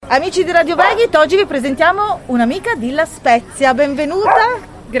Amici di Radio Veghit, oggi vi presentiamo un'amica di La Spezia, benvenuta.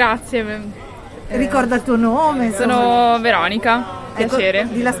 Grazie. Ricorda il tuo nome? Insomma. Sono Veronica, piacere.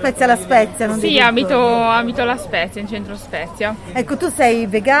 Ecco, di La Spezia alla Spezia, non Sì, abito La Spezia, in centro Spezia. Ecco, tu sei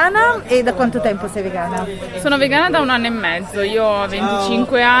vegana e da quanto tempo sei vegana? Sono vegana da 1 anno e mezzo, io ho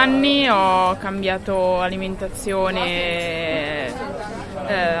 25 anni, ho cambiato alimentazione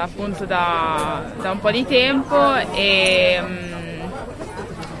appunto da un po' di tempo e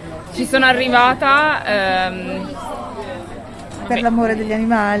ci sono arrivata per l'amore degli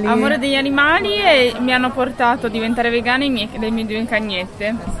animali. Amore degli animali, e mi hanno portato a diventare vegana le mie 2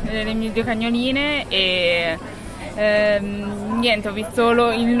 cagnette, le mie 2 cagnoline e niente, ho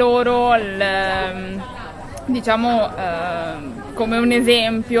visto in loro diciamo come un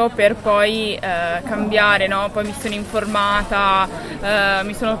esempio per poi cambiare, no? Poi mi sono informata,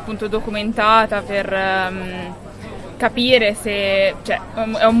 mi sono appunto documentata per capire se è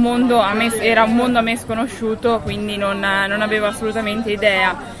un mondo era un mondo a me sconosciuto, quindi non avevo assolutamente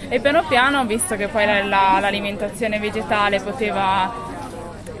idea, e piano piano ho visto che poi l'alimentazione vegetale poteva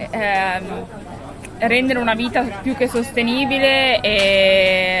rendere una vita più che sostenibile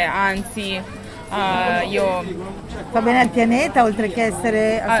e anzi io fa bene al pianeta, oltre che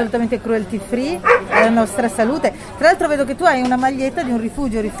essere assolutamente cruelty free, alla nostra salute. Tra l'altro vedo che tu hai una maglietta di un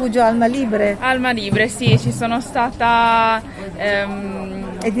rifugio Alma Libre. Alma Libre, sì, ci sono stata. È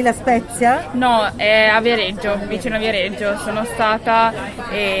di La Spezia? No, è a Viareggio, vicino a Viareggio. Sono stata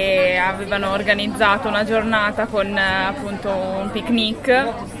e avevano organizzato una giornata con appunto un picnic,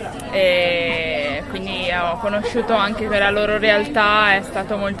 e quindi ho conosciuto anche la loro realtà, è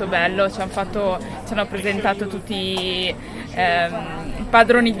stato molto bello. Ci hanno presentato tutti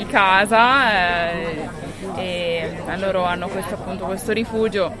padroni di casa e loro hanno questo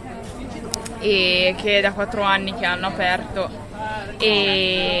rifugio che è da 4 anni che hanno aperto.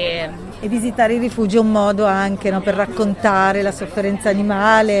 E visitare il rifugio è un modo anche, no, per raccontare la sofferenza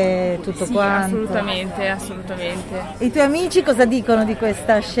animale, tutto sì, quanto. Assolutamente. E i tuoi amici cosa dicono di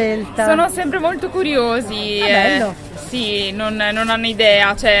questa scelta? Sono sempre molto curiosi. Bello. Sì, non hanno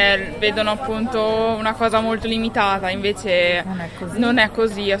idea, vedono appunto una cosa molto limitata, invece non è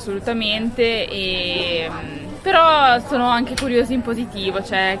così assolutamente. Però sono anche curiosi in positivo,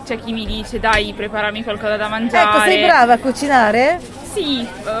 c'è chi mi dice dai, preparami qualcosa da mangiare. Ecco, sei brava a cucinare? Sì,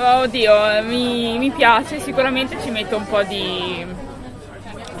 oddio, mi piace, sicuramente ci metto un po' del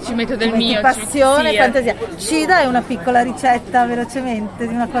mio. Passione, fantasia. Ci dai una piccola ricetta velocemente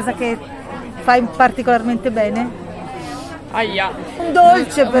di una cosa che fai particolarmente bene? Aia. Un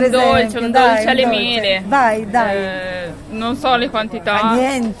dolce per esempio. Un dolce alle mele. Dai. Non so le quantità.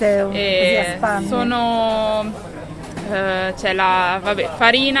 Niente, così a spanne. C'è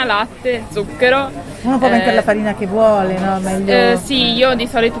farina, latte, zucchero. Uno può mettere la farina che vuole, no? Meglio. Sì, io di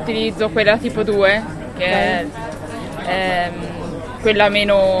solito utilizzo quella tipo 2, che è quella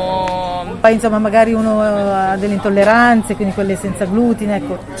meno. Poi insomma magari uno ha delle intolleranze, quindi quelle senza glutine,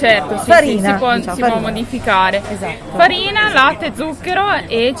 ecco. Certo, sì, farina, si può modificare. Esatto. Farina, latte, zucchero,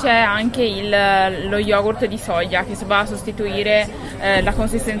 e c'è anche lo yogurt di soia che va a sostituire la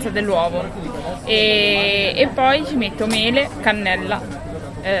consistenza dell'uovo. E poi ci metto mele, cannella.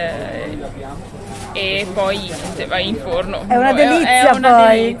 E poi vai in forno. È una delizia,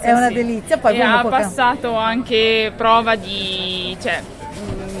 è una delizia. Poi e ha passato anche prova di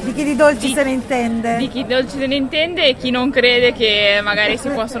chi di dolci se ne intende. Di chi dolci se ne intende e chi non crede che magari si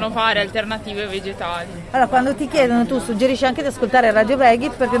possono fare alternative vegetali. Allora, quando ti chiedono, tu suggerisci anche di ascoltare Radio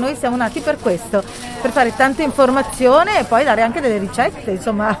Veghit, perché noi siamo nati per questo, per fare tanta informazione e poi dare anche delle ricette,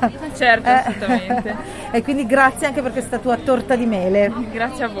 insomma. Certo, assolutamente. E quindi grazie anche per questa tua torta di mele.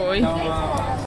 Grazie a voi.